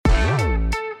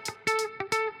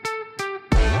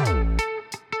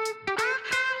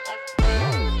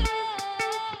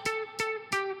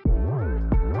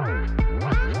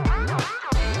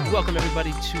Welcome,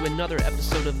 everybody, to another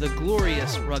episode of the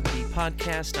Glorious Rugby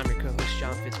Podcast. I'm your co-host,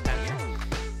 John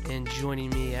Fitzpatrick, and joining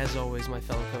me, as always, my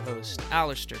fellow co-host,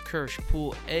 Alistair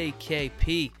Kirschpool,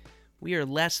 AKP. We are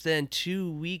less than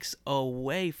 2 weeks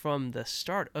away from the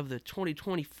start of the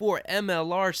 2024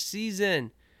 MLR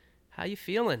season. How you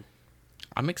feeling?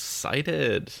 I'm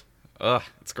excited.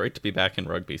 It's great to be back in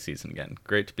rugby season again.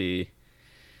 Great to be.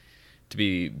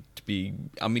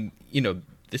 I mean,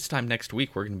 this time next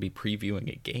week we're going to be previewing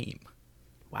a game.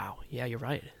 Wow. Yeah, you're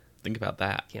right. Think about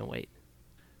that. Can't wait.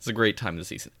 It's a great time of the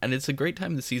season, and it's a great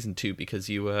time of the season too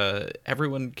because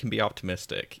everyone can be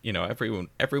optimistic.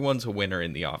 Everyone's a winner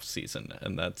in the off season,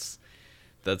 and that's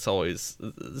always.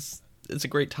 It's a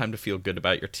great time to feel good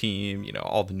about your team.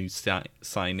 All the new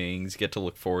signings. You get to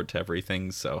look forward to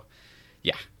everything. So,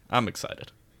 yeah, I'm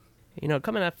excited.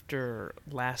 Coming after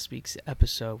last week's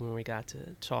episode when we got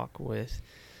to talk with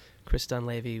Chris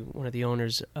Dunleavy, one of the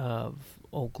owners of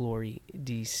Old Glory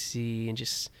DC, and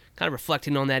just kind of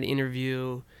reflecting on that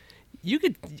interview,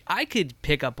 I could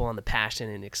pick up on the passion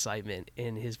and excitement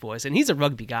in his voice. And he's a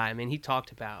rugby guy. I mean, he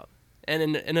talked about,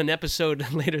 and in an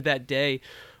episode later that day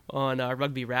on our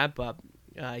Rugby Wrap-Up,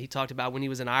 he talked about when he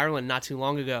was in Ireland not too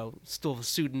long ago, still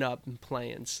suiting up and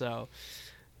playing. So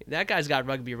that guy's got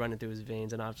rugby running through his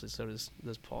veins, and obviously so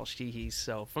does Paul Sheehy.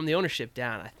 So from the ownership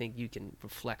down, I think you can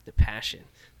reflect the passion.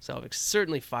 So I'm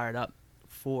certainly fired up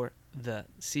for the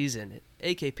season.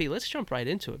 AKP, let's jump right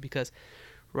into it, because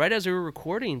right as we were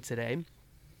recording today,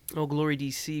 Old Glory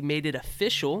DC made it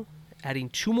official, adding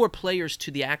 2 more players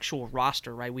to the actual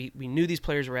roster, right? We knew these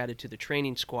players were added to the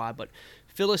training squad, but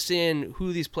fill us in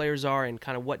who these players are and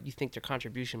kind of what you think their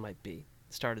contribution might be at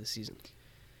the start of the season.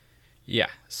 Yeah,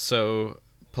 so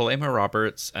Palema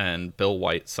Roberts and Bill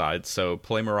Whiteside. So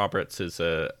Palema Roberts is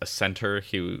a center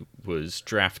who was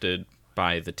drafted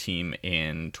by the team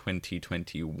in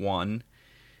 2021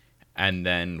 and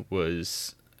then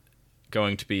was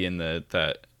going to be in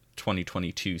that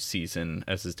 2022 season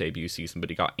as his debut season, but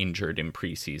he got injured in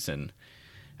preseason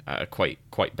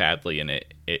quite badly, and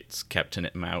it's kept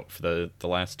him out for the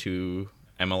last 2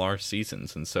 MLR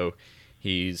seasons. And so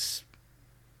he's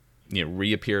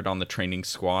reappeared on the training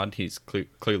squad. He's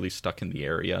clearly stuck in the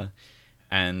area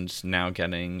and now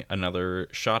getting another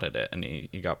shot at it. And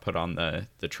he got put on the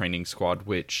training squad,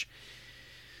 which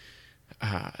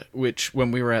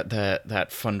when we were at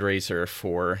that fundraiser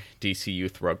for DC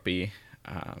Youth Rugby,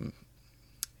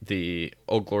 the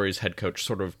Old Glory's head coach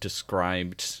sort of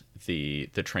described the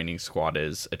training squad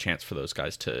as a chance for those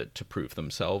guys to prove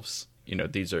themselves.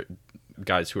 These are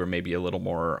guys who are maybe a little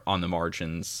more on the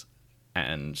margins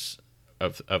and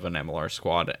of an MLR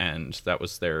squad, and that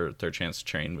was their chance to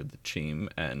train with the team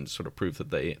and sort of prove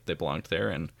that they belonged there.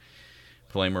 And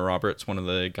Palema Roberts, one of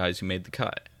the guys who made the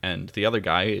cut, and the other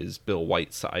guy is Bill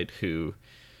Whiteside, who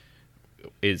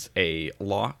is a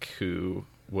lock who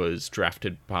was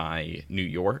drafted by New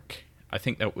York. I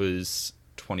think that was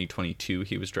 2022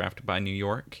 he was drafted by New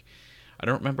York. I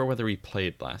don't remember whether he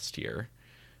played last year,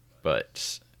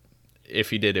 but if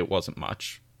he did, it wasn't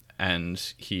much. And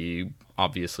he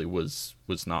obviously was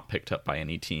not picked up by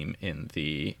any team in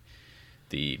the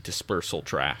dispersal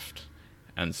draft.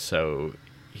 And so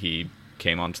he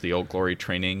came onto the Old Glory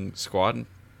training squad,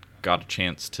 got a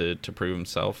chance to prove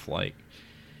himself like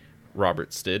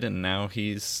Roberts did, and now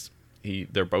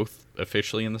they're both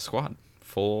officially in the squad,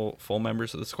 full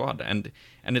members of the squad. And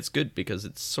it's good because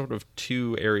it's sort of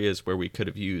 2 areas where we could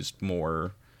have used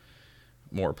more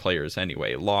players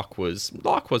anyway. Lock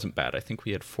wasn't bad. I think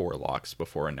we had 4 locks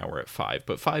before, and now we're at 5.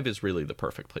 But 5 is really the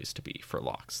perfect place to be for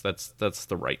locks. That's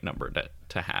the right number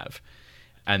to have.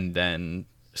 And then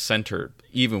center,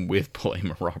 even with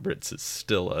Palema Roberts, is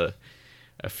still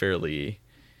a fairly.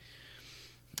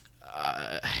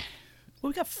 Well,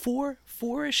 we got four,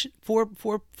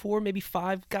 maybe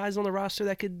 5 guys on the roster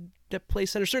that play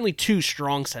center. Certainly 2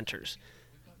 strong centers.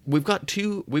 We've got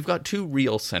two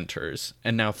real centers,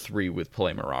 and now 3 with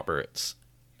Palema Roberts,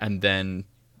 and then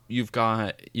you've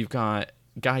got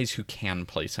guys who can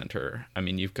play center. I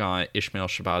mean, you've got Ishmael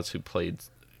Shabazz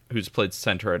who's played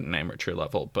center at an amateur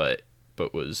level, but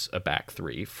was a back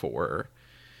 3 for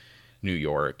New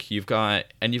York. You've got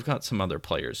some other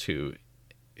players who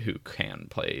can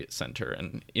play center,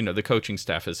 and the coaching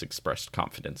staff has expressed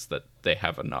confidence that they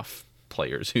have enough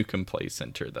players who can play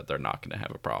center that they're not going to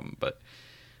have a problem, but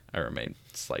I remain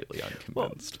slightly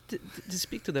unconvinced. Well, to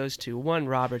speak to those 2, one,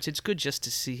 Roberts, it's good just to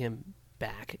see him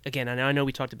back. Again, I know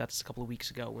we talked about this a couple of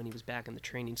weeks ago when he was back in the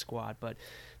training squad, but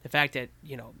the fact that,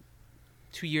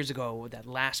 2 years ago, that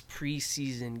last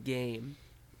preseason game,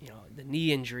 the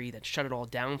knee injury that shut it all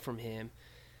down from him,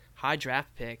 high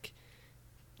draft pick,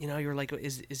 you're like,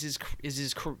 is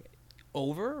his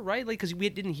over, right? Like, because we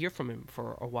didn't hear from him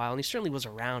for a while, and he certainly was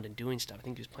around and doing stuff. I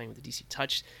think he was playing with the DC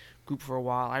Touch group for a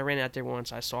while. I ran out there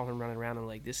once. I saw him running around, and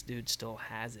like, this dude still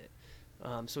has it.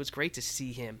 So it's great to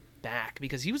see him back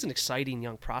because he was an exciting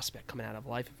young prospect coming out of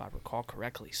life, if I recall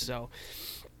correctly. So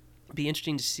it'd be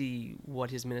interesting to see what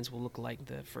his minutes will look like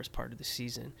the first part of the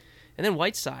season. And then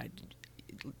Whiteside,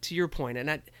 to your point,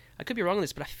 and I could be wrong on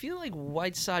this, but I feel like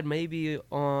Whiteside may be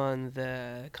on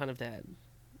the kind of that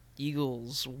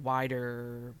Eagles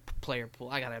wider player pool.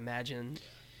 I gotta imagine.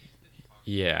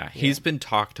 Yeah, he's been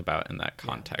talked about in that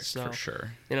context so, for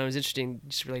sure. It was interesting,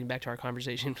 just relating back to our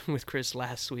conversation with Chris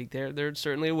last week. They're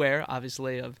certainly aware,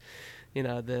 obviously, of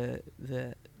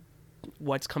the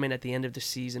what's coming at the end of the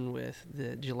season with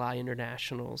the July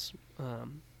internationals.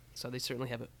 So they certainly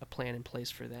have a plan in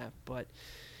place for that. But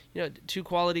two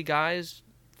quality guys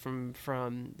from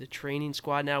the training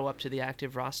squad now up to the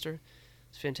active roster.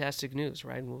 It's fantastic news,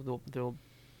 right? They'll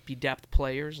be depth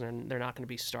players, and they're not going to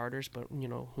be starters, but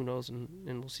who knows, and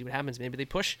we'll see what happens. Maybe they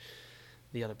push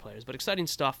the other players, but exciting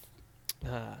stuff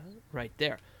right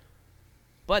there.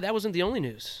 But that wasn't the only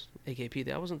news, AKP.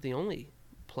 That wasn't the only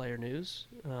player news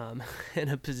in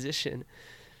a position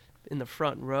in the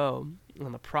front row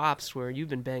on the props where you've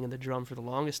been banging the drum for the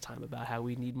longest time about how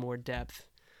we need more depth.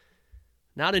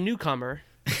 Not a newcomer,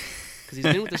 because he's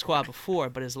been with the squad before,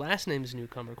 but his last name is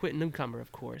Newcomer, Quentin Newcomer,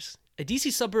 of course. A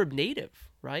DC suburb native,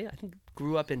 right? I think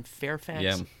grew up in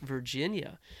Fairfax,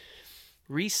 Virginia.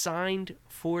 Re-signed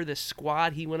for the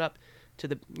squad. He went up to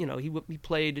the, he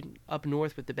played up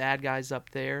north with the bad guys up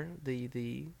there.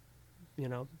 The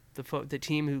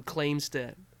team who claims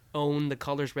to own the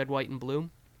colors red, white, and blue,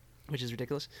 which is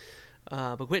ridiculous.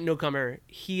 But Quentin Newcomer,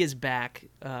 he is back,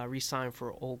 re-signed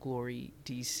for Old Glory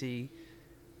DC.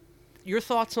 Your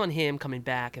thoughts on him coming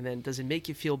back, and then does it make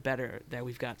you feel better that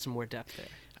we've got some more depth there?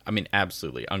 I mean,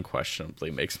 absolutely,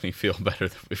 unquestionably makes me feel better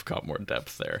that we've got more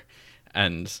depth there.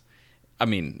 And, I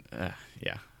mean,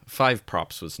 5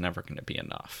 props was never going to be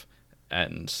enough.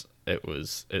 And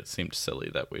it seemed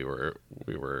silly that we were,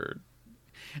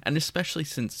 and especially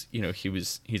since,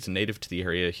 he's a native to the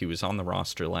area, he was on the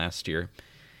roster last year.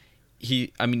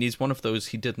 He's one of those,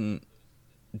 he didn't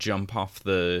jump off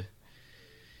the,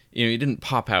 he didn't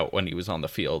pop out when he was on the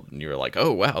field and you were like,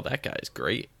 oh, wow, that guy's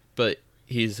great. But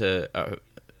he's a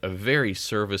very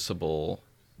serviceable,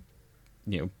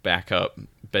 backup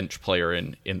bench player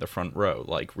in the front row,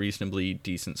 like reasonably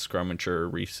decent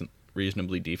scrummager,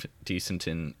 reasonably decent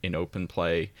in open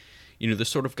play. The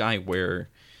sort of guy where,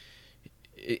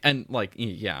 and like,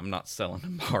 I'm not selling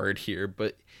him hard here,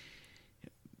 but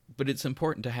it's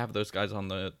important to have those guys on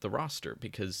the roster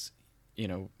because,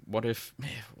 what if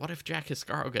Jack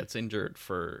Iscaro gets injured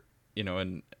for,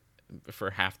 and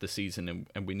for half the season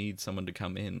and we need someone to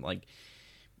come in, like,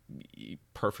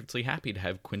 perfectly happy to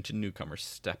have Quentin Newcomer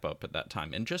step up at that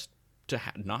time and just to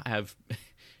not have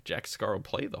Jack Iscaro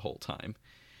play the whole time.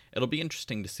 It'll be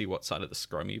interesting to see what side of the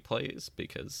scrum he plays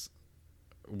because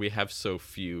we have so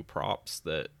few props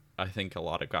that I think a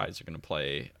lot of guys are going to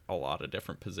play a lot of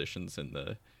different positions in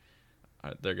the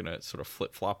they're going to sort of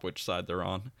flip-flop which side they're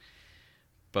on.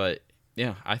 But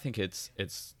yeah, I think it's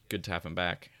good to have him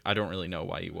back. I don't really know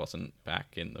why he wasn't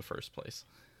back in the first place.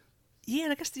 Yeah,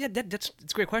 and I guess that's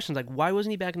a great question. Like, why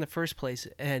wasn't he back in the first place?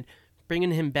 And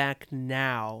bringing him back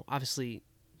now, obviously,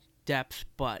 depth.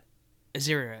 But is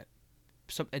there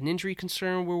an injury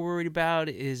concern we're worried about?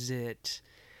 Is it?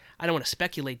 I don't want to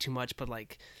speculate too much, but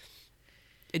like,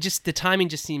 the timing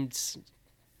just seems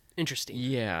interesting.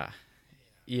 Yeah,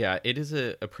 it is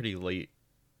a pretty late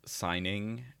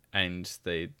signing. And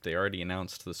they already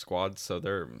announced the squad, so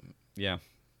there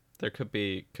could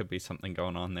be something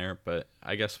going on there, but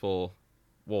I guess we'll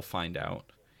find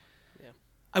out. Yeah,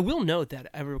 I will note that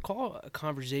I recall a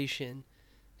conversation,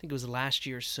 I think it was last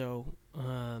year or so,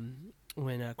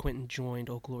 when Quentin joined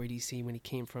Old Glory DC when he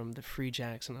came from the Free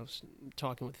Jacks, and I was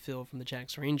talking with Phil from the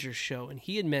Jacks Rangers show, and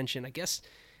he had mentioned, I guess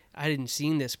I hadn't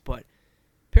seen this, but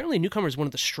apparently Newcomer is one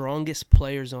of the strongest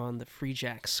players on the Free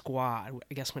Jack squad,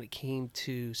 I guess when it came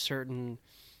to certain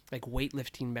like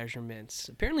weightlifting measurements.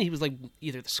 Apparently he was like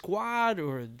either the squad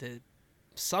or the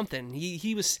something.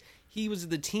 He was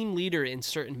the team leader in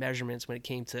certain measurements when it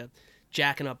came to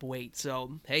jacking up weight.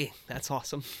 So, hey, that's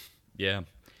awesome. Yeah.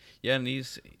 Yeah, and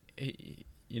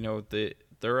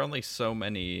there are only so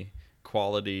many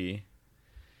quality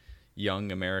young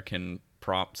American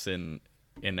props in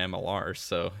MLR,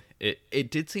 so it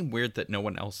did seem weird that no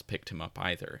one else picked him up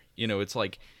either. It's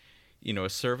like, a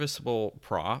serviceable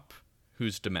prop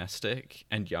who's domestic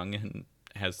and young and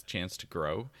has a chance to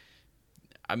grow.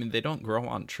 I mean, they don't grow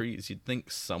on trees. You'd think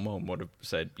someone would have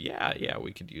said, yeah,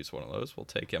 we could use one of those. We'll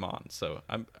take him on. So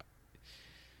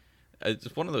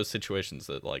it's one of those situations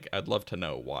that, like, I'd love to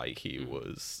know why he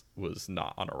was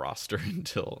not on a roster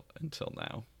until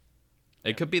now.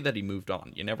 It could be that he moved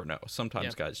on. You never know.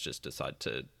 Sometimes guys just decide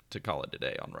to call it a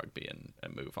day on rugby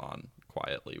and move on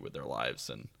quietly with their lives,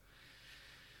 and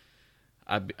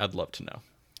I'd love to know.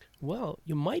 Well,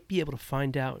 you might be able to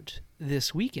find out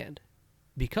this weekend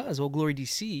because Old Glory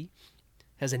DC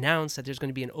has announced that there's going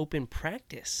to be an open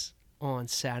practice on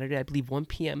Saturday. I believe 1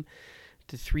 p.m.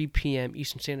 to 3 p.m.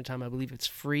 Eastern Standard Time. I believe it's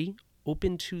free,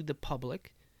 open to the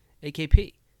public.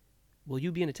 AKP, will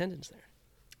you be in attendance there?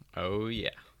 Oh, yeah,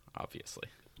 obviously.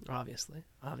 Obviously.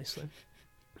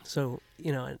 So,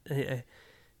 it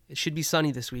should be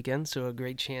sunny this weekend, so a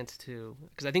great chance to...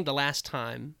 Because I think the last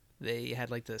time they had,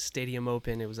 like, the stadium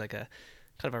open, it was like a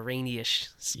kind of a rainy-ish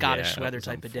Scottish weather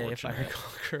type of day, if I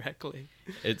recall correctly.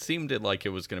 It seemed like it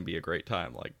was going to be a great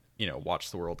time, like, watch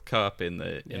the World Cup in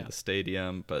the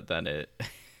stadium, but then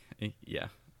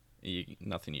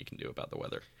nothing you can do about the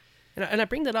weather. And I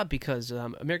bring that up because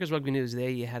America's Rugby News,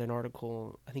 they had an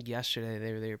article, I think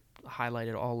yesterday, they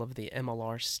highlighted all of the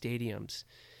MLR stadiums.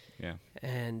 Yeah.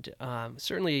 And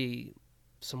certainly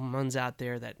some ones out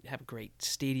there that have a great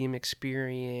stadium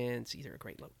experience, either a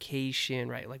great location,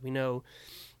 right? Like we know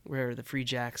where the Free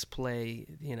Jacks play,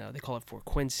 they call it Fort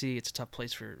Quincy. It's a tough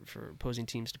place for opposing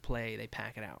teams to play. They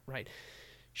pack it out, right?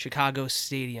 Chicago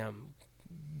Stadium,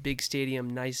 big stadium,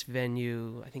 nice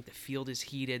venue. I think the field is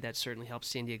heated. That certainly helps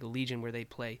San Diego Legion where they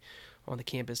play on the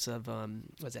campus of,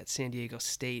 San Diego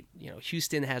State.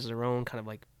 Houston has their own kind of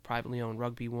like privately owned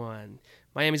rugby one.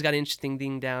 Miami's got an interesting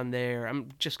thing down there. I'm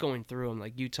just going through them.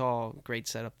 Like Utah, great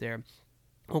setup there.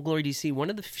 Old Glory DC, one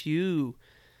of the few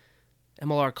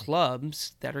MLR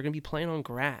clubs that are going to be playing on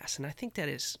grass. And I think that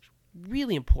is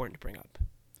really important to bring up.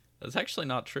 That's actually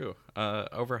not true.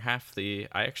 Over half I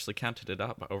actually counted it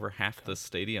up, over half the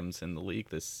stadiums in the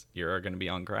league this year are going to be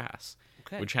on grass,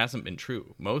 which hasn't been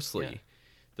true. Mostly,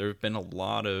 there have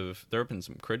been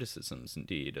some criticisms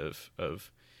indeed of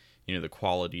the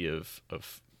quality of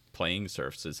playing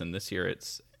surfaces, and this year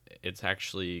it's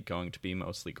actually going to be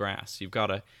mostly grass. You've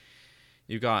got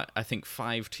I think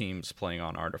 5 teams playing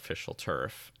on artificial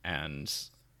turf, and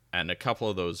a couple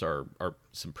of those are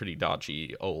some pretty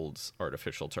dodgy old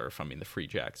artificial turf. I mean, the Free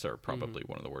Jacks are probably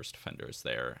one of the worst offenders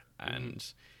there,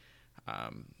 and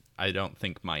I don't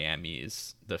think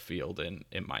the field in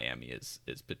Miami is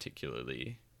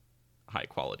particularly high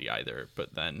quality either.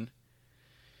 But then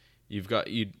you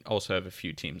also have a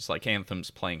few teams like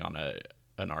Anthem's playing on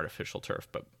an artificial turf,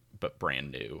 but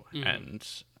brand new, and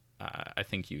I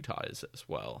think Utah is as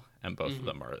well, and both of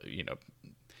them are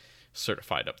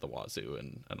certified up the wazoo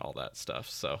and all that stuff.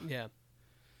 So yeah.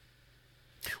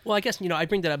 Well, I guess I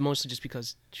bring that up mostly just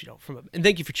because and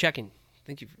thank you for checking.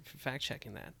 Thank you for fact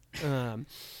checking that.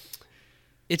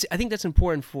 I think that's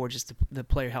important for just the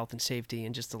player health and safety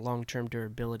and just the long term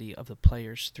durability of the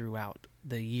players throughout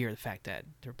the year. The fact that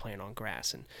they're playing on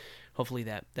grass, and hopefully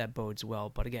that bodes well.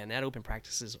 But again, that open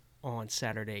practice is on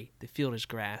Saturday. The field is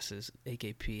grass, as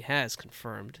AKP has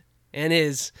confirmed, and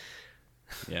is.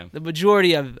 Yeah. The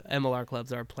majority of MLR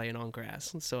clubs are playing on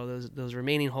grass. So those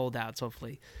remaining holdouts,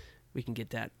 hopefully we can get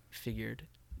that figured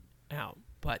out.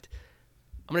 But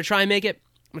I'm going to try and make it.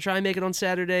 I'm going to try and make it on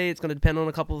Saturday. It's going to depend on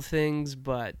a couple of things,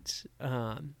 but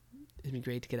it'd be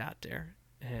great to get out there,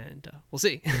 and we'll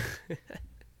see.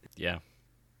 Yeah.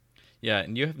 Yeah,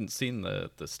 and you haven't seen the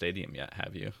stadium yet,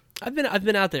 have you? I've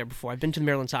been out there before. I've been to the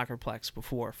Maryland Soccerplex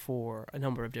before for a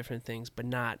number of different things, but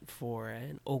not for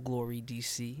an Old Glory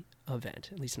DC event,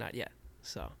 at least not yet.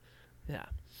 So, yeah.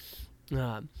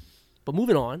 But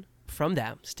moving on from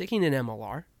that, sticking in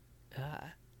MLR,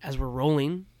 as we're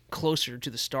rolling closer to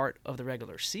the start of the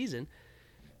regular season,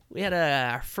 we had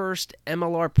our first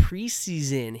MLR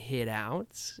preseason hit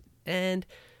out. And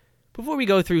before we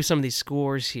go through some of these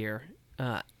scores here,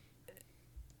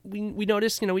 we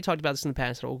noticed, we talked about this in the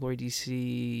past at Old Glory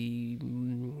DC.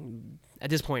 At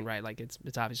this point, right, like it's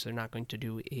obvious they're not going to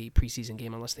do a preseason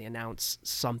game unless they announce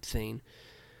something.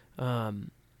 But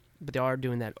they are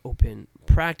doing that open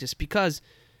practice because,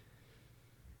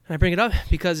 and I bring it up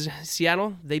because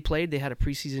Seattle, they had a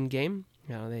preseason game.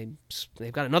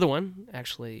 They've got another one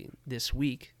actually this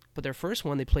week, but their first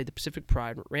one they played the Pacific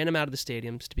Pride, ran them out of the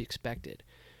stadiums to be expected.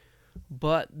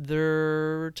 But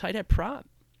their tight head prop,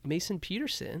 Mason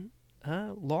Peterson,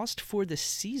 lost for the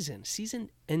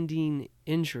season-ending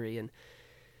injury. And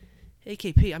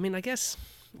AKP, I mean, I guess,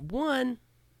 one,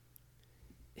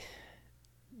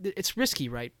 it's risky,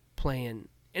 right, playing.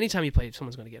 Anytime you play,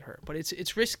 someone's going to get hurt. But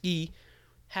it's risky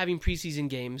having preseason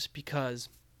games because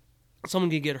someone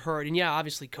could get hurt. And yeah,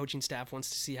 obviously coaching staff wants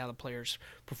to see how the players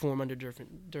perform under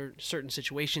certain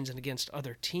situations and against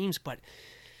other teams. But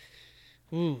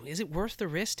is it worth the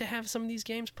risk to have some of these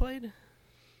games played?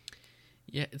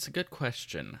 Yeah, it's a good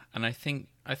question, and I think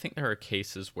there are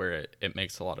cases where it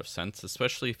makes a lot of sense,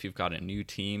 especially if you've got a new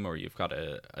team or you've got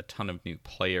a ton of new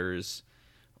players,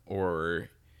 or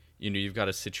you've got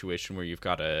a situation where you've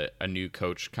got a new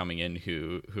coach coming in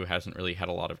who hasn't really had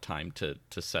a lot of time to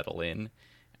settle in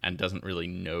and doesn't really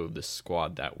know the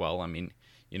squad that well. I mean,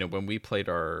 when we played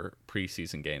our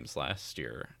preseason games last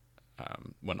year,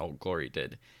 when Old Glory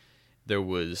did, there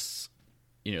was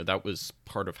that was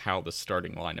part of how the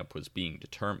starting lineup was being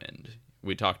determined.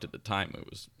 We talked at the time, it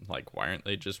was like, why aren't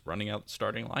they just running out the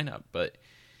starting lineup? But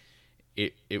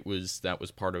that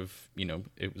was part of,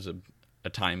 it was a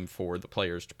time for the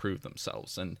players to prove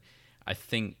themselves. And I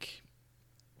think,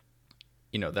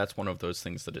 that's one of those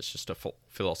things that it's just a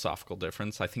philosophical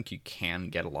difference. I think you can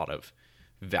get a lot of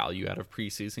value out of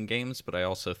preseason games, but I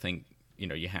also think, you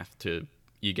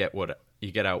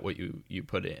get out what you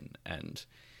put in. And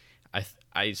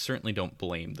I certainly don't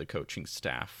blame the coaching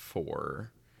staff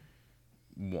for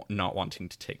not wanting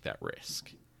to take that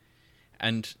risk.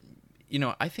 And,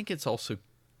 I think it's also,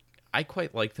 I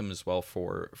quite like them as well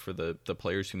for the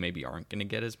players who maybe aren't going to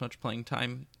get as much playing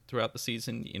time throughout the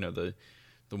season.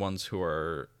 The ones who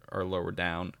are lower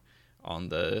down on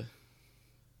the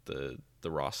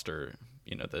roster,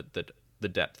 the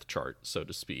depth chart, so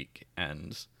to speak,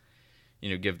 and,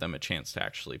 give them a chance to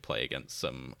actually play against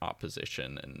some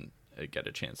opposition and get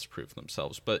a chance to prove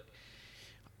themselves. But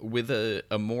with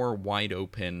a more wide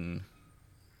open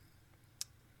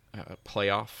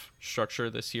playoff structure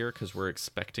this year, because we're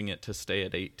expecting it to stay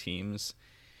at 8 teams,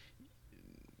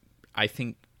 I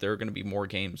think there are going to be more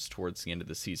games towards the end of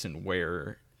the season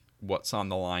where what's on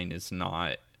the line is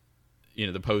not,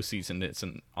 the postseason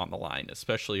isn't on the line,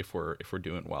 especially if we're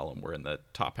doing well and we're in the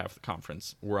top half of the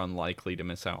conference. We're unlikely to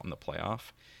miss out on the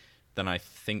playoff. Then I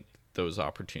think those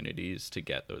opportunities to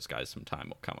get those guys some time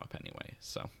will come up anyway.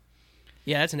 So,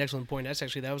 yeah, that's an excellent point.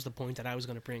 That was the point that I was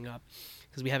going to bring up,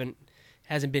 because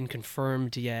hasn't been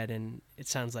confirmed yet, and it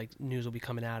sounds like news will be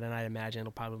coming out, and I'd imagine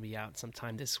it'll probably be out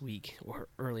sometime this week or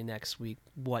early next week.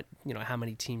 How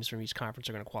many teams from each conference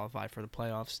are going to qualify for the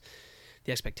playoffs?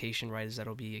 The expectation, right, is that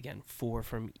it'll be, again, 4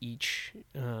 from each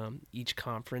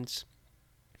conference.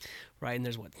 Right,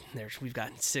 and we've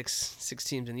got six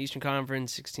teams in the Eastern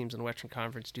Conference, 6 teams in the Western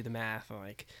Conference. Do the math.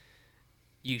 Like,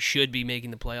 you should be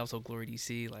making the playoffs. Old Glory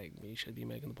DC, like, you should be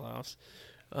making the playoffs.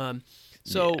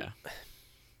 Yeah.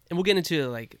 And we'll get into,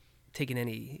 like, taking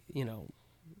any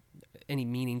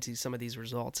meaning to some of these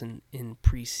results in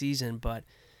preseason. But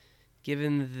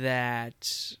given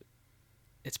that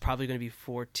it's probably going to be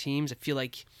 4 teams, I feel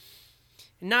like,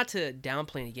 not to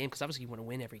downplay any game, because obviously you want to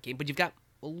win every game, but you've got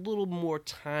a little more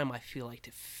time, I feel like,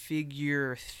 to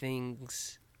figure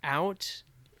things out.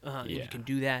 You can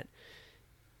do that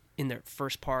in the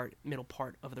middle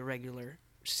part of the regular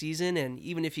season, and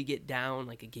even if you get down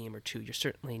like a game or 2, you're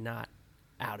certainly not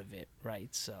out of it,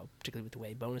 right? So, particularly with the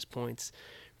way bonus points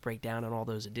break down and all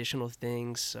those additional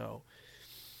things. So,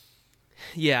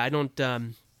 yeah,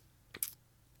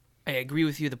 I agree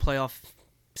with you.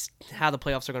 How the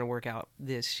playoffs are going to work out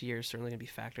this year is certainly going to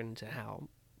be factored into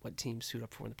what teams suit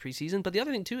up for in the preseason. But the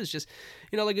other thing too is just,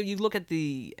 like, if you look at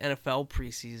the NFL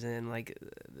preseason, like,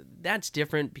 that's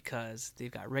different because they've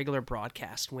got regular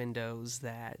broadcast windows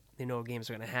that they know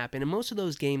games are going to happen. And most of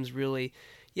those games really,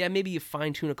 maybe you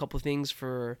fine tune a couple of things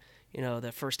for,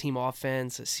 the first team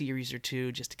offense, a series or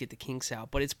 2 just to get the kinks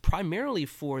out. But it's primarily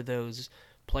for those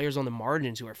players on the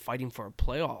margins who are fighting for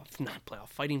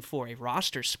fighting for a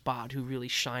roster spot, who really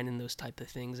shine in those type of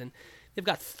things. And they've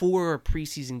got 4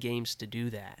 preseason games to do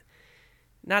that.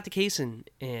 Not the case in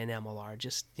MLR.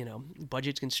 Just,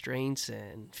 budget constraints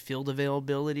and field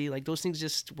availability. Like, those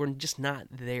things we're just not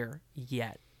there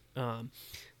yet.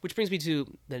 Which brings me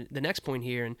to the next point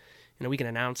here. And, we can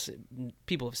announce it.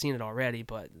 People have seen it already,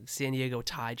 but San Diego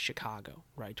tied Chicago,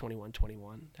 right?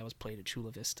 21-21. That was played at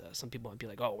Chula Vista. Some people might be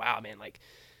like, oh, wow, man, like,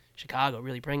 Chicago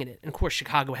really bringing it. And, of course,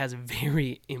 Chicago has a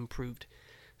very improved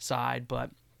side, but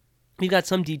we've got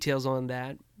some details on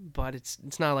that, but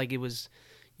it's not like it was,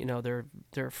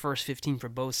 their first 15 for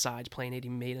both sides playing 80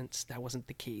 minutes. That wasn't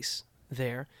the case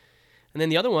there. And then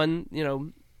the other one,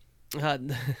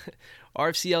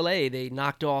 RFCLA, they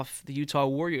knocked off the Utah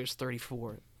Warriors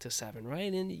 34-7,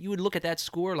 right? And you would look at that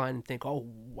score line and think, oh,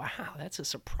 wow, that's a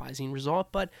surprising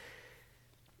result. But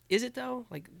is it, though?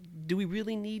 Like, do we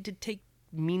really need to take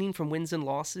meaning from wins and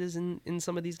losses in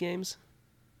some of these games?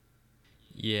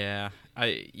 Yeah,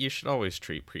 you should always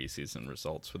treat preseason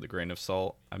results with a grain of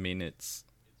salt. I mean, it's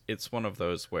it's one of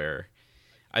those where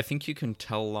I think you can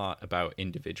tell a lot about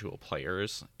individual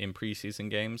players in preseason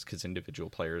games because individual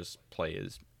players play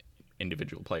as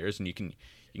individual players, and you can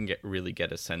really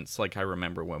get a sense. Like I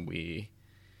remember when we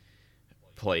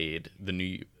played the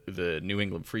New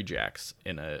England Free Jacks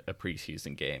in a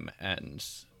preseason game, and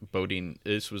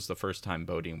this was the first time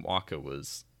Bodine Waka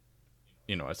was,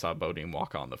 I saw Bodine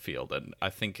Waka on the field, and I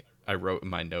think I wrote in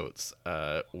my notes,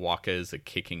 Waka is a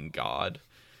kicking god,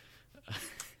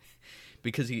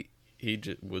 because he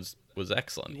was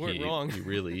excellent. You weren't wrong. He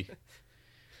really,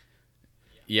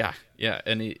 yeah,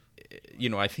 and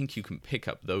I think you can pick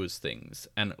up those things,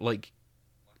 and like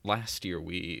last year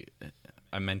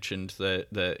I mentioned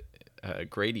that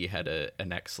Grady had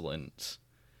an excellent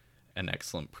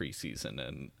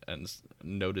preseason, and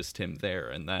noticed him there,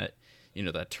 and that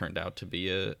that turned out to be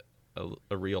a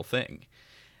real thing.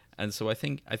 And so I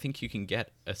think you can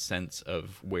get a sense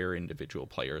of where individual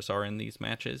players are in these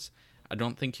matches. I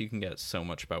don't think you can get so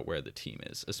much about where the team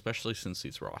is, especially since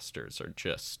these rosters are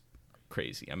just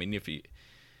crazy. I mean, if you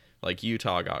like,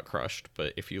 Utah got crushed,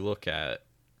 but if you look at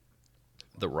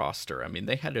the roster, I mean,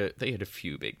 they had a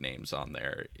few big names on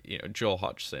there, Joel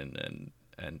Hodgson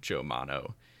and Joe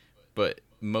Mano, but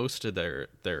most of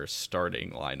their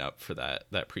starting lineup for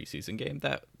that preseason game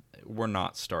that were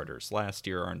not starters last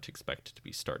year aren't expected to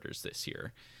be starters this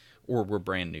year, or were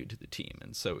brand new to the team.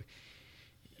 And so,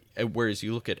 whereas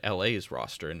you look at LA's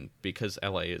roster, and because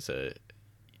LA is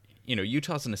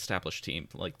Utah's an established team,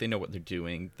 like they know what they're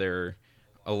doing. They're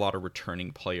a lot of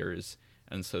returning players,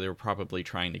 and so they were probably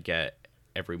trying to get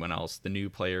everyone else, the new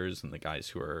players and the guys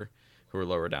who are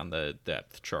lower down the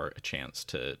depth chart, a chance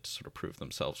to sort of prove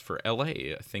themselves. For LA,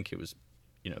 I think it was,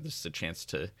 this is a chance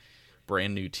to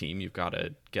brand new team. You've got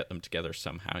to get them together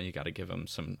somehow. You got to give them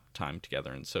some time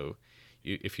together. And so,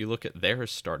 if you look at their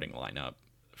starting lineup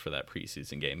for that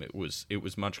preseason game, it was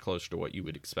much closer to what you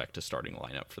would expect a starting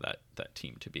lineup for that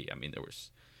team to be. I mean,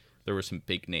 there were some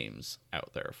big names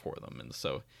out there for them, and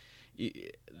so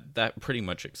that pretty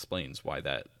much explains why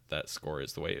that score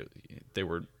is the way they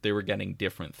were getting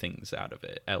different things out of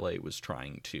it. LA was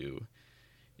trying to,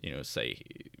 say,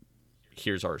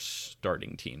 here's our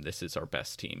starting team. This is our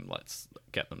best team. Let's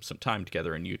get them some time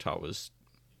together. And Utah was,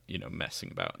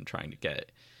 messing about and trying to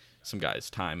get some guys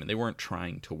time, and they weren't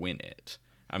trying to win it.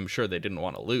 I'm sure they didn't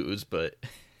want to lose, but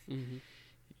mm-hmm.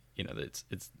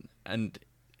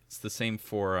 It's the same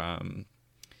for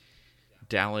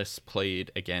Dallas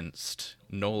played against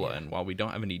NOLA, and while we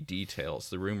don't have any details,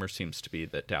 the rumor seems to be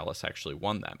that Dallas actually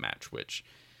won that match, which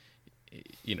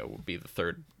would be the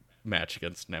third match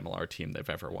against an MLR team they've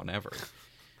ever won ever.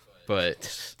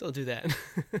 But don't do that.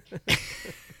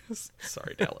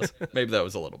 Sorry, Dallas. Maybe that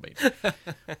was a little mean.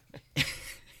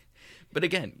 But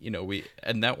again,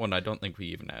 and that one I don't think we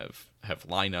even have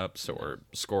lineups or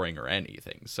scoring or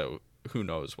anything. So who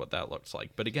knows what that looks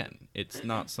like. But again, it's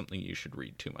not something you should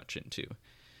read too much into.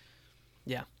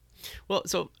 Yeah. Well,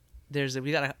 so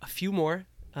we got a few more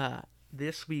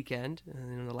this weekend, and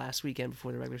then the last weekend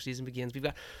before the regular season begins. We've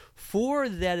got 4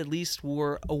 that at least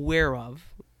we're aware of,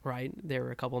 right? There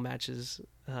were a couple matches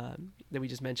that we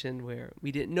just mentioned where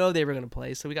we didn't know they were going to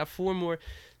play. So we got 4 more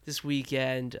this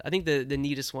weekend. I think the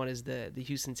neatest one is the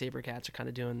Houston SaberCats are kind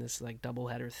of doing this like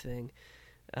doubleheader thing.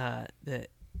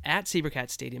 At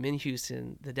SaberCats Stadium in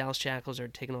Houston, the Dallas Jackals are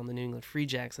taking on the New England Free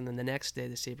Jacks, and then the next day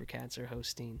the SaberCats are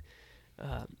hosting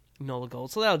NOLA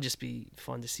Gold. So that'll just be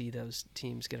fun to see those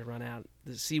teams get a run out.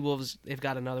 The Seawolves, they've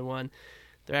got another one.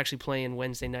 They're actually playing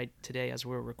Wednesday night today as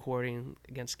we're recording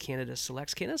against Canada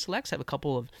Selects. Canada Selects have a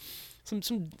couple of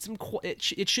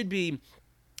it should be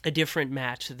a different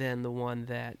match than the one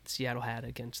that Seattle had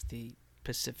against the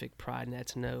Pacific Pride, and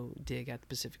that's no dig at the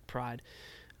Pacific Pride.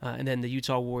 And then the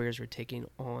Utah Warriors were taking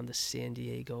on the San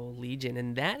Diego Legion.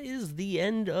 And that is the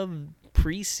end of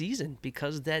preseason,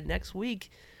 because that next week,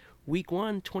 week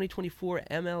 1, 2024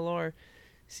 MLR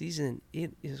season,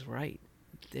 it is right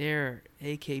there,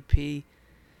 AKP.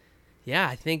 Yeah,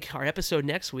 I think our episode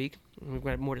next week, we've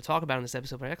got more to talk about in this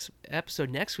episode, but our episode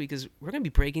next week is we're going to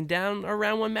be breaking down our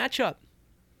round 1 matchup.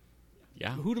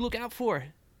 Yeah. Who to look out for,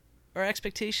 our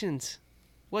expectations,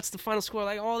 what's the final score,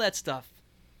 like all that stuff.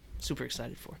 Super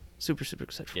excited for. Super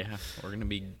excited for. Yeah, we're going to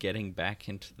be getting back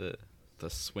into the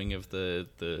swing of the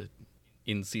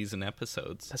in-season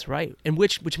episodes. That's right. And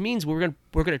which means we're going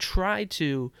to try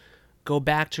to go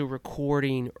back to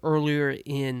recording earlier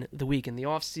in the week. In the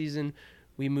off season,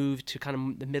 we moved to kind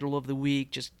of the middle of the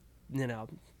week, just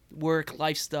work,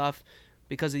 life stuff.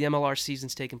 Because the MLR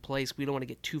season's taking place, we don't want to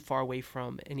get too far away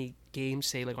from any games,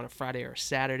 say like on a Friday or a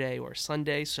Saturday or a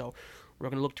Sunday. So we're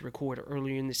going to look to record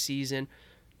earlier in the season.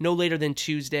 no later than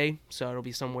Tuesday, so it'll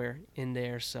be somewhere in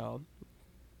there. So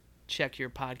check your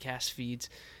podcast feeds.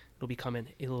 It'll be coming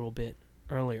a little bit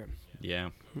earlier. Yeah.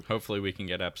 Hopefully we can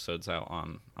get episodes out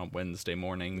on Wednesday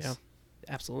mornings. Yeah,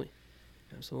 absolutely.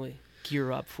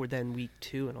 Gear up for then week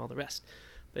 2 and all the rest.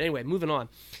 But anyway, moving on.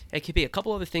 AKP, a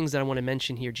couple other things that I want to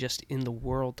mention here just in the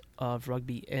world of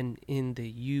rugby and in the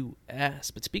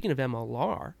U.S. But speaking of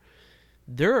MLR,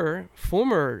 their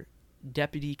former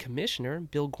deputy commissioner,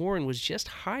 Bill Gorin, was just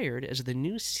hired as the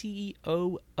new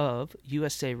CEO of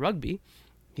USA Rugby.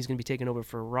 He's going to be taking over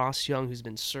for Ross Young, who's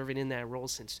been serving in that role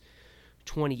since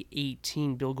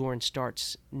 2018. Bill Gorin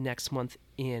starts next month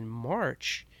in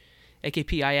March.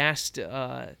 AKP, I asked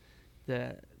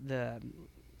the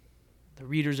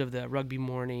readers of the Rugby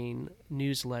Morning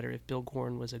newsletter if Bill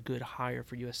Gorin was a good hire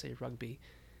for USA Rugby,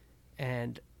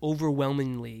 and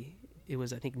overwhelmingly, it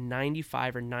was, I think,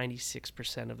 95 or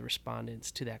 96% of the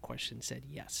respondents to that question said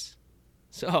yes.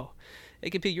 So,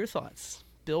 AKP, your thoughts?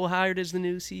 Bill hired as the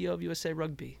new CEO of USA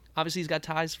Rugby. Obviously, he's got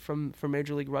ties from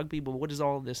Major League Rugby, but what does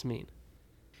all of this mean?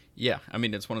 Yeah, I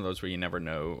mean, it's one of those where you never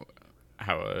know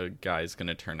how a guy's going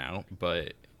to turn out,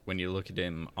 but when you look at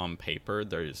him on paper,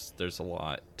 there's a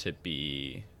lot to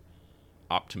be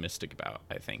optimistic about,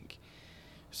 I think.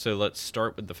 So let's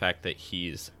start with the fact that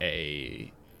he's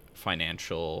a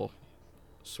financial,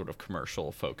 sort of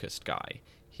commercial-focused guy.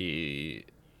 He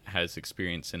has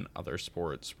experience in other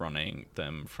sports running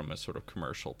them from a sort of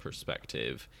commercial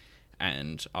perspective,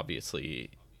 and obviously,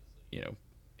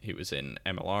 he was in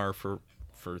MLR for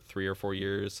 3 or 4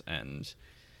 years and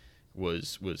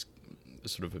was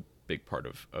sort of a big part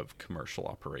of commercial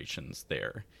operations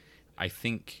there. I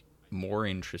think more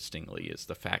interestingly is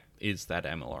that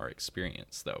MLR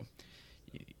experience, though.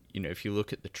 If you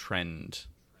look at the trend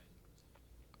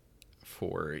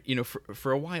for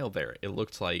a while there, it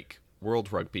looked like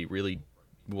World Rugby really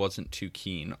wasn't too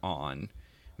keen on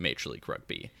Major League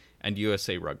Rugby, and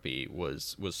USA Rugby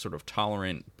was sort of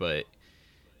tolerant, but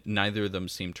neither of them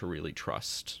seemed to really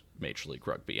trust Major League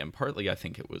Rugby, and partly I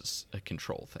think it was a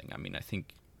control thing. I mean, I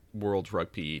think World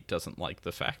Rugby doesn't like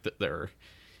the fact that there are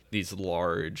these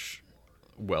large,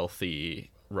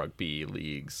 wealthy rugby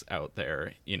leagues out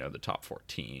there, the Top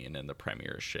 14 and the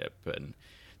Premiership, and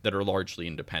that are largely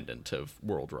independent of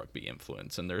World Rugby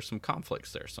influence, and there's some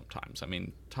conflicts there sometimes. I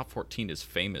mean, Top 14 is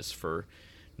famous for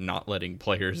not letting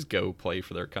players go play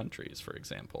for their countries, for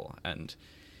example, and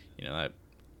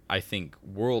I think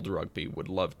World Rugby would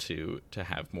love to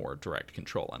have more direct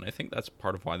control, and I think that's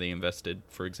part of why they invested,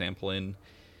 for example, in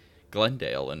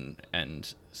Glendale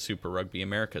and Super Rugby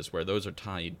Americas, where those are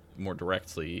tied more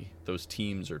directly. Those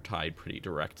teams are tied pretty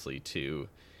directly to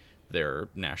their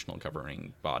national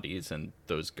governing bodies, and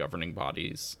those governing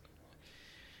bodies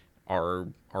are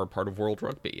part of World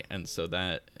Rugby, and so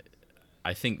that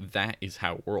I think that is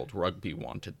how World Rugby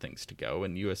wanted things to go,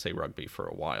 and USA Rugby for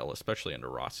a while, especially under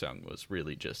Ross Young, was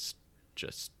really just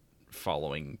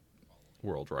following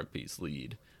World Rugby's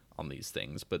lead on these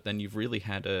things. But then you've really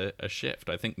had a shift.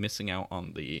 I think missing out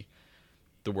on the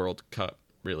World Cup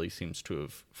really seems to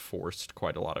have forced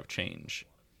quite a lot of change.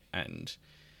 And,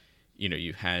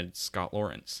 you had Scott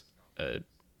Lawrence, a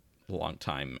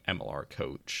longtime MLR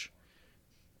coach,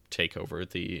 take over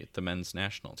the men's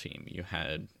national team. You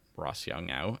had Ross Young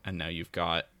out, and now you've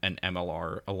got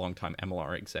a longtime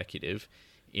MLR executive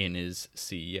in his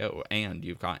CEO, and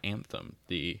you've got Anthem,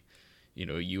 the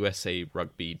USA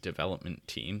Rugby development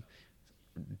team,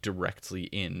 directly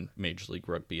in Major League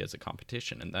Rugby as a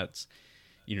competition. And that's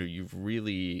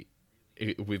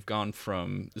we've gone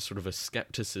from sort of a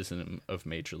skepticism of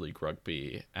Major League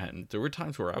Rugby, and there were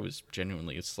times where I was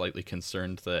genuinely slightly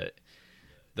concerned that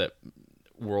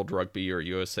World Rugby or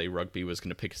USA Rugby was going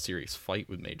to pick a serious fight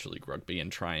with Major League Rugby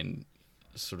and try and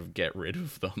sort of get rid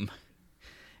of them.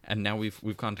 And now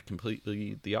we've gone to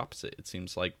completely the opposite. It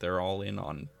seems like they're all in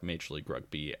on Major League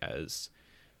Rugby as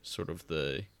sort of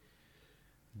the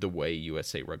way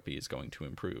USA Rugby is going to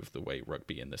improve, the way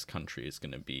rugby in this country is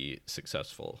going to be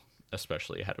successful,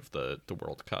 especially ahead of the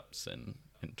World Cups in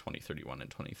 2031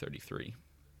 and 2033.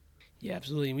 Yeah,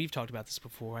 absolutely. And we've talked about this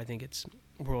before. I think it's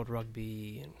World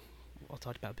Rugby, and I'll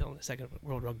talk about Bill in a second, but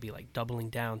World Rugby like doubling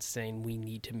down, saying we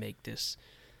need to make this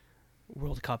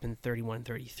World Cup in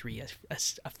 31-33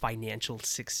 a financial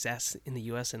success in the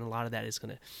U.S., and a lot of that is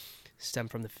going to stem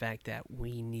from the fact that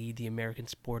we need the American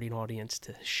sporting audience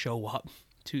to show up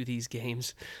to these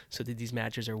games so that these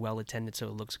matches are well attended, so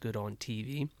it looks good on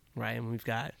TV, right? And we've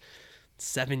got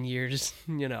 7 years,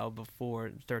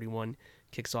 before 31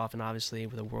 kicks off, and obviously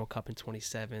with a World Cup in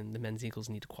 27, the men's Eagles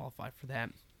need to qualify for that.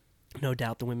 No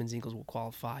doubt the women's Eagles will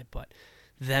qualify, but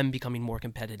them becoming more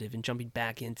competitive and jumping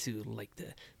back into like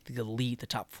the elite, the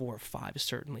top 4 or 5 is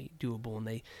certainly doable,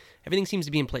 and everything seems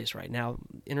to be in place right now.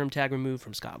 Interim tag removed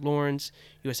from Scott Lawrence.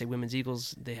 USA Women's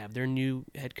Eagles, they have their new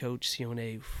head coach,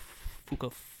 Sione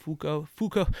Fuka.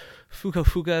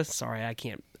 Sorry,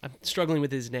 I'm struggling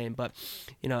with his name, but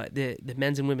the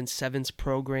men's and women's sevens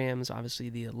programs, obviously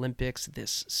the Olympics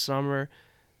this summer.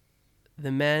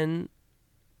 The men,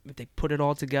 if they put it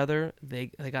all together,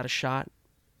 they got a shot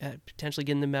at potentially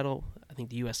getting the medal. I think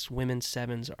the U.S. women's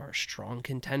sevens are a strong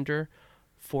contender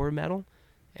for a medal,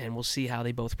 and we'll see how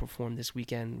they both perform this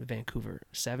weekend with Vancouver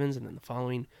sevens, and then the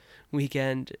following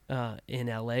weekend in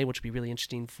L.A., which will be really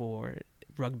interesting for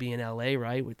rugby in L.A.,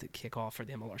 right, with the kickoff for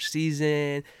the MLR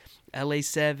season, L.A.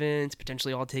 sevens,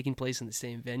 potentially all taking place in the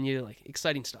same venue, like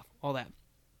exciting stuff, all that.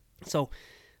 So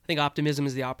I think optimism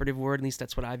is the operative word. At least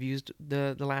that's what I've used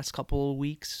the last couple of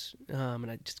weeks.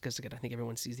 And because again, I think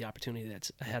everyone sees the opportunity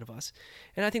that's ahead of us.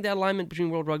 And I think that alignment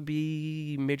between World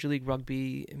Rugby, Major League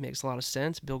Rugby, it makes a lot of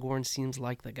sense. Bill Gorin seems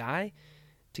like the guy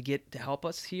to help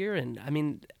us here. And I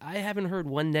mean, I haven't heard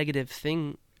one negative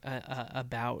thing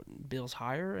about Bill's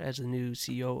hire as the new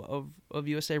CEO of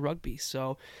USA Rugby.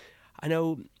 So I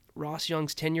know Ross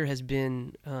Young's tenure has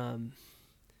been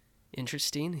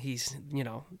interesting. He's,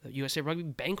 USA Rugby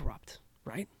bankrupt,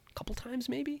 right? A couple times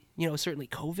maybe. Certainly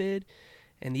COVID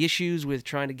and the issues with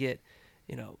trying to get,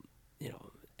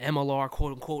 MLR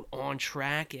quote unquote on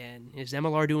track. And is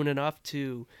MLR doing enough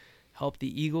to help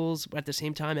the Eagles? But at the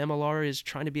same time, MLR is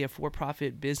trying to be a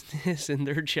for-profit business, and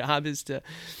their job is to,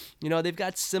 they've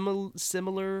got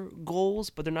similar goals,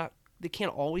 but they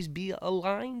can't always be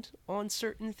aligned on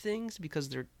certain things because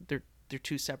they're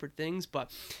two separate things.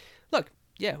 But look,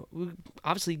 yeah, we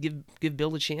obviously give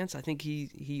Bill a chance. I think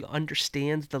he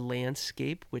understands the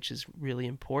landscape, which is really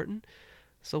important.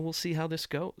 So we'll see how this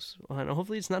goes. And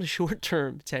hopefully it's not a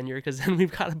short-term tenure, because then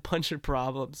we've got a bunch of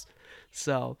problems.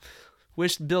 So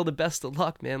wish Bill the best of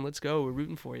luck, man. Let's go. We're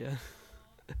rooting for you.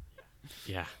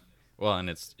 Yeah. Well, and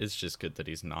it's just good that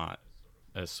he's not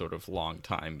a sort of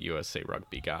long-time USA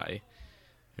Rugby guy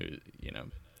who,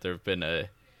 there have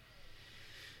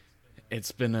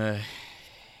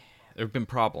been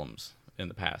problems in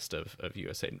the past of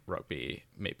USA Rugby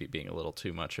maybe being a little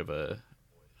too much of a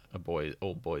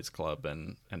old boys club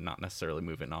and not necessarily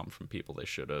moving on from people they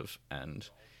should have, and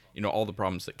all the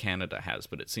problems that Canada has,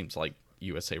 but it seems like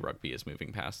USA Rugby is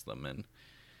moving past them,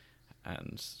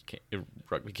 and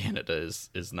Rugby Canada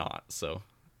is not. So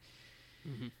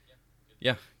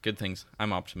yeah, good things.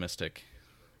 I'm optimistic.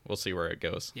 We'll see where it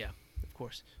goes. Yeah, of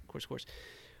course.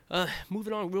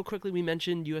 Moving on real quickly, we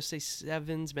mentioned USA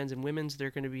Sevens, men's and women's.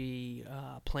 They're going to be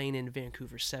playing in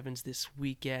Vancouver Sevens this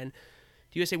weekend.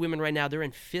 The USA women right now, they're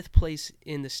in 5th place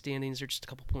in the standings. They're just a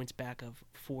couple points back of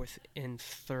 4th and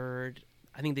 3rd.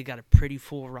 I think they got a pretty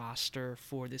full roster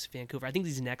for this Vancouver. I think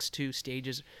these next 2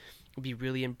 stages will be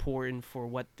really important for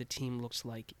what the team looks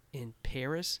like in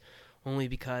Paris, only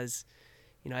because,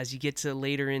 as you get to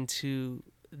later into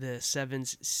the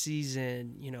Sevens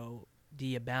season, do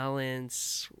you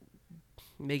balance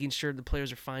making sure the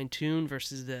players are fine-tuned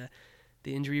versus the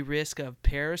injury risk of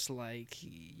Paris? Like,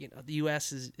 the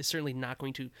U.S. is certainly not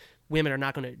going to – women are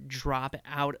not going to drop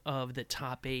out of the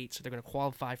top 8, so they're going to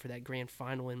qualify for that grand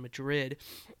final in Madrid.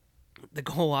 The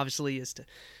goal, obviously, is to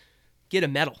get a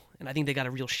medal, and I think they got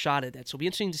a real shot at that. So it'll be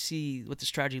interesting to see what the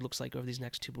strategy looks like over these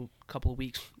next couple of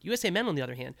weeks. USA men, on the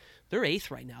other hand, they're 8th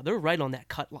right now. They're right on that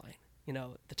cut line.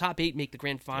 The top 8 make the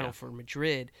grand final for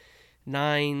Madrid.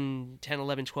 9, 10,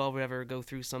 11, 12, whatever, go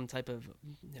through some type of,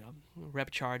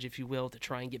 rep charge, if you will, to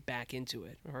try and get back into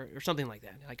it, or something like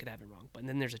that. I could have it wrong. But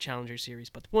then there's a Challenger Series.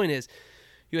 But the point is,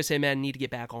 USA men need to get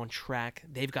back on track.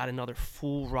 They've got another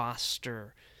full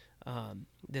roster.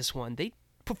 This one, they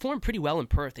performed pretty well in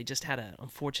Perth. They just had an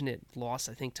unfortunate loss,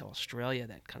 I think, to Australia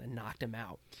that kind of knocked them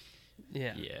out.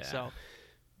 Yeah. So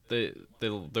they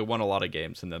won a lot of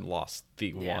games and then lost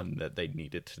the one that they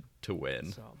needed to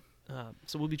win.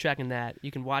 So we'll be tracking that.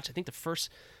 You can watch, I think the first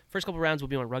couple rounds will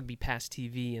be on Rugby Pass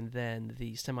TV, and then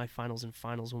the semifinals and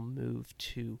finals will move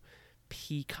to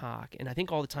Peacock. And I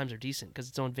think all the times are decent because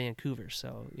it's on Vancouver.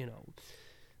 So,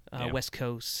 West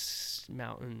Coast,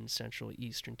 Mountain, Central,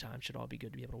 Eastern time should all be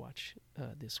good to be able to watch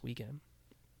this weekend.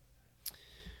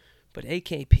 But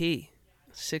AKP,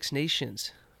 Six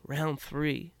Nations, round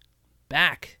 3,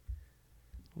 back.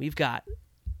 We've got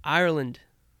Ireland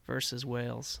versus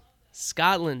Wales,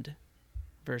 Scotland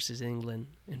versus England,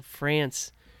 and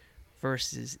France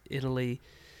versus Italy.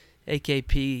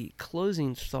 AKP,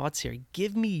 closing thoughts here.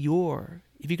 Give me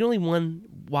if you can only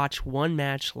watch one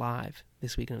match live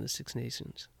this weekend of the Six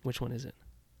Nations, which one is it?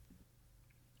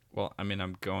 Well, I mean,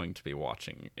 I'm going to be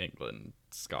watching England,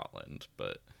 Scotland,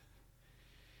 but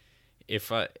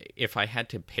if I had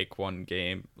to pick one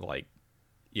game, like,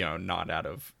 not out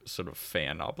of sort of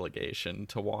fan obligation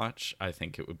to watch, I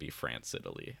think it would be France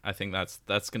Italy. I think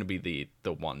that's going to be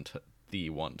the one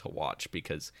to watch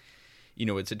because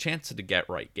it's a chance to get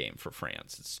right game for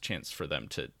France. It's a chance for them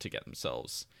to get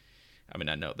themselves. I mean,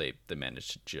 I know they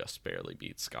managed to just barely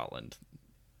beat Scotland,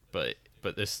 but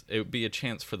it would be a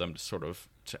chance for them to sort of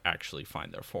to actually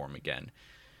find their form again.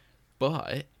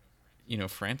 But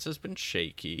France has been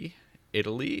shaky.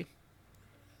 Italy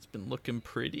has been looking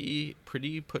pretty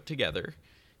put together.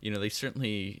 They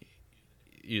certainly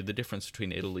the difference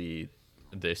between Italy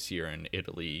this year and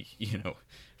Italy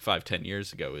 5-10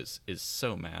 years ago is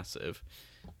so massive.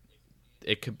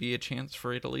 It could be a chance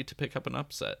for Italy to pick up an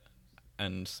upset,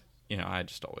 and I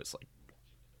just always like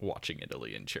watching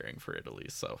Italy and cheering for Italy,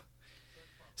 so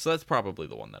that's probably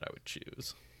the one that I would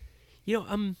choose.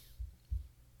 I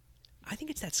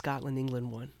think it's that Scotland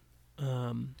England one.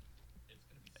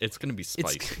 It's going to be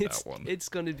spicy, that one. It's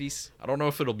going to be. I don't know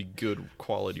if it'll be good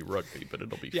quality rugby, but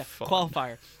it'll be fun.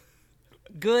 Qualifier.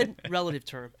 Good relative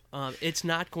term. It's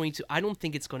not going to. I don't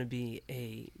think it's going to be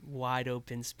a wide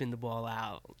open, spin the ball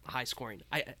out, high scoring.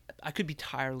 I could be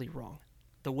entirely wrong.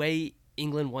 The way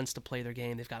England wants to play their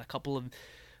game, they've got a couple of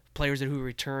players who are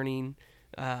returning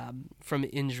from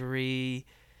injury.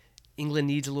 England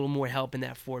needs a little more help in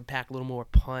that forward pack, a little more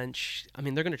punch. I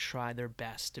mean, they're going to try their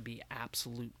best to be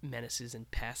absolute menaces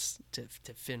and pests to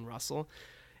Finn Russell.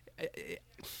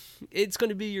 It's going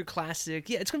to be your classic.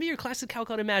 Yeah, it's going to be your classic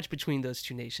Calcutta match between those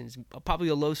two nations. Probably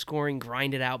a low-scoring,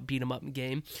 grind-it-out, beat-em-up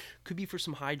game. Could be for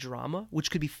some high drama,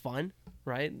 which could be fun,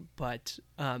 right? But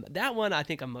that one, I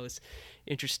think I'm most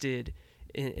interested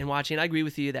in watching. I agree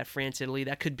with you that France-Italy,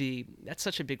 that's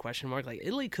such a big question mark. Like,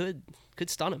 Italy could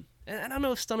stun them. And I don't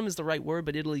know if stun them is the right word,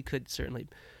 but Italy could certainly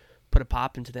put a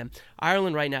pop into them.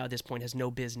 Ireland right now at this point has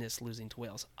no business losing to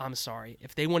Wales. I'm sorry.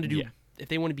 If they want to if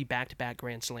they want to be back-to-back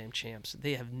Grand Slam champs,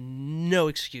 they have no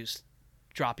excuse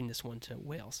dropping this one to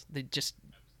Wales.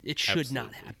 It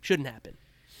shouldn't happen.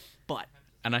 But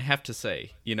and I have to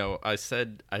say, I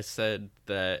said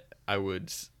that I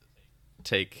would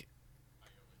take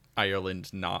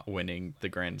Ireland not winning the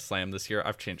Grand Slam this year.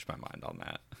 I've changed my mind on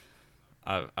that.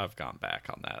 I've gone back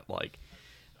on that. Like,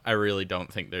 I really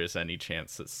don't think there's any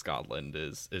chance that Scotland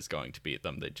is going to beat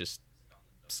them.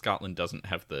 Scotland doesn't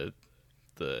have the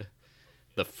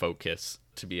focus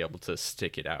to be able to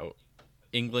stick it out.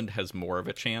 England has more of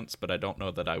a chance, but I don't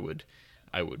know that I would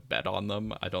bet on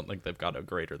them. I don't think they've got a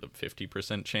greater than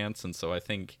 50% chance, and so I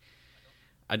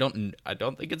don't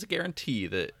think it's a guarantee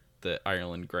that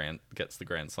Ireland gets the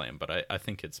Grand Slam, but I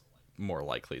think it's more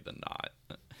likely than not.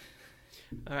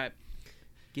 All right.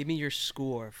 Give me your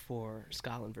score for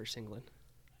Scotland versus England.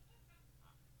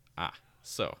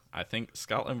 So I think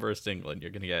Scotland versus England,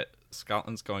 you're going to get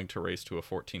Scotland's going to race to a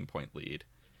 14-point lead.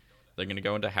 They're going to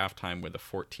go into halftime with a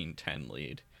 14-10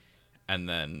 lead. And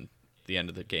then the end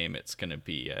of the game, it's going to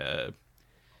be,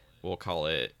 we'll call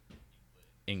it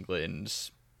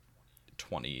England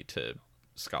 20 to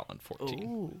Scotland 14.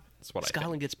 Ooh. That's what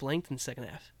Scotland gets blanked in the second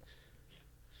half.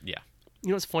 Yeah.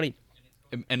 What's funny?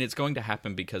 And it's going to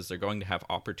happen because they're going to have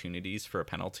opportunities for a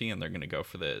penalty, and they're going to go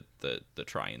for the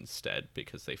try instead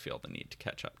because they feel the need to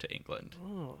catch up to England.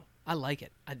 Oh, I like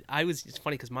it. It's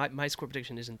funny because my score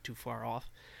prediction isn't too far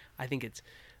off. I think it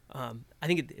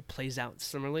plays out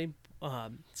similarly.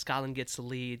 Scotland gets the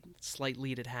lead, slight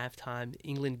lead at halftime.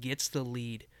 England gets the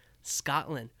lead.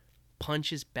 Scotland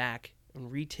punches back and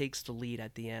retakes the lead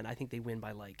at the end. I think they win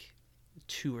by like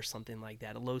 2 or something like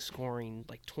that. A low scoring,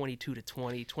 like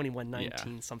 22-20,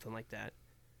 21-19, something like that.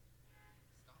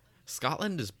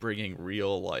 Scotland is bringing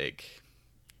real like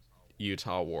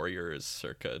Utah Warriors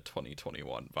circa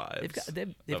 2021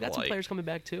 vibes. They've got some players coming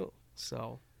back too.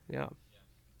 So yeah.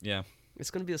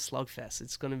 It's going to be a slugfest.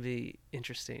 It's going to be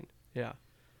interesting. Yeah.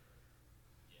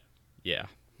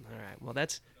 All right. Well,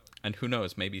 and who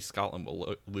knows? Maybe Scotland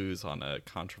will lose on a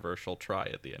controversial try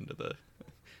at the end of the.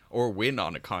 Or win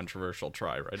on a controversial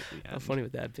try right at the end. How funny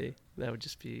would that be? That would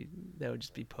just be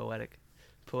poetic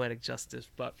justice.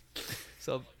 But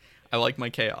so, I like my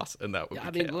chaos, and that would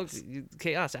be chaos. Look,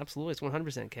 chaos, absolutely, it's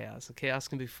 100% chaos. Chaos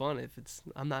can be fun if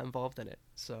I'm not involved in it.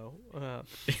 So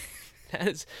that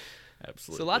is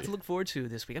absolutely. So a lot to look forward to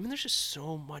this week. I mean, there's just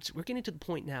so much. We're getting to the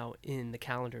point now in the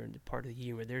calendar and the part of the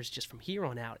year where there's just from here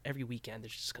on out every weekend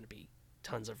there's just going to be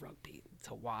tons of rugby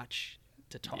to watch,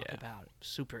 to talk about.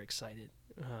 Super excited.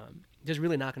 There's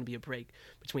really not going to be a break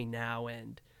between now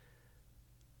and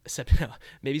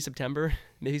maybe September.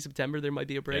 Maybe September there might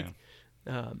be a break.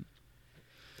 Yeah.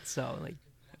 So like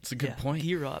It's a good point.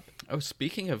 Gear up. Oh,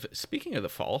 speaking of the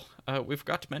fall, we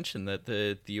forgot to mention that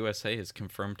the USA is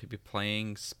confirmed to be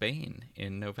playing Spain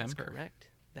in November. That's correct.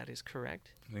 That is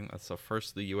correct. I think that's the first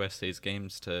of the USA's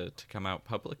games to come out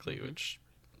publicly, which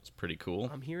is pretty cool.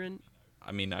 I'm hearing.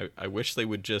 I mean, I wish they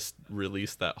would just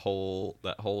release that whole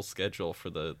schedule for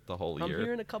the whole year. I'm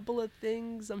hearing a couple of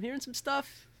things. I'm hearing some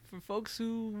stuff for folks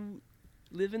who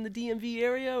live in the DMV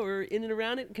area or in and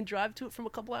around it and can drive to it from a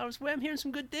couple hours away. I'm hearing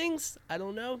some good things. I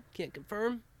don't know. Can't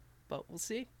confirm, but we'll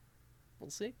see. We'll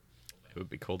see. It would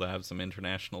be cool to have some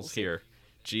internationals here.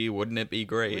 Gee, wouldn't it be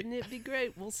great? Wouldn't it be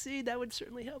great? We'll see. That would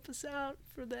certainly help us out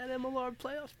for that MLR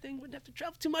playoff thing. Wouldn't have to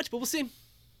travel too much, but we'll see.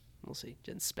 We'll see.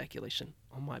 Just speculation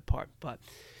on my part. But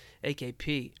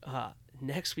AKP,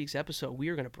 next week's episode, we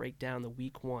are going to break down the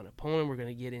Week 1 opponent. We're going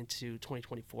to get into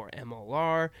 2024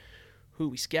 MLR, who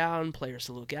we scout, players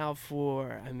to look out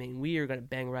for. I mean, we are going to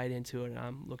bang right into it, and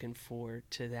I'm looking forward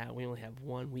to that. We only have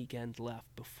one weekend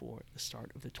left before the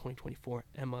start of the 2024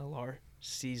 MLR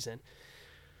season.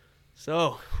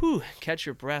 So, catch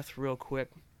your breath real quick.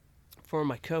 For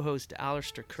my co-host,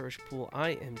 Alistair Kirschpool,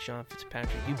 I am John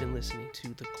Fitzpatrick. You've been listening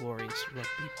to the Glorious Rugby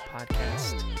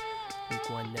Podcast. Week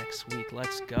 1 next week.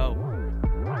 Let's go.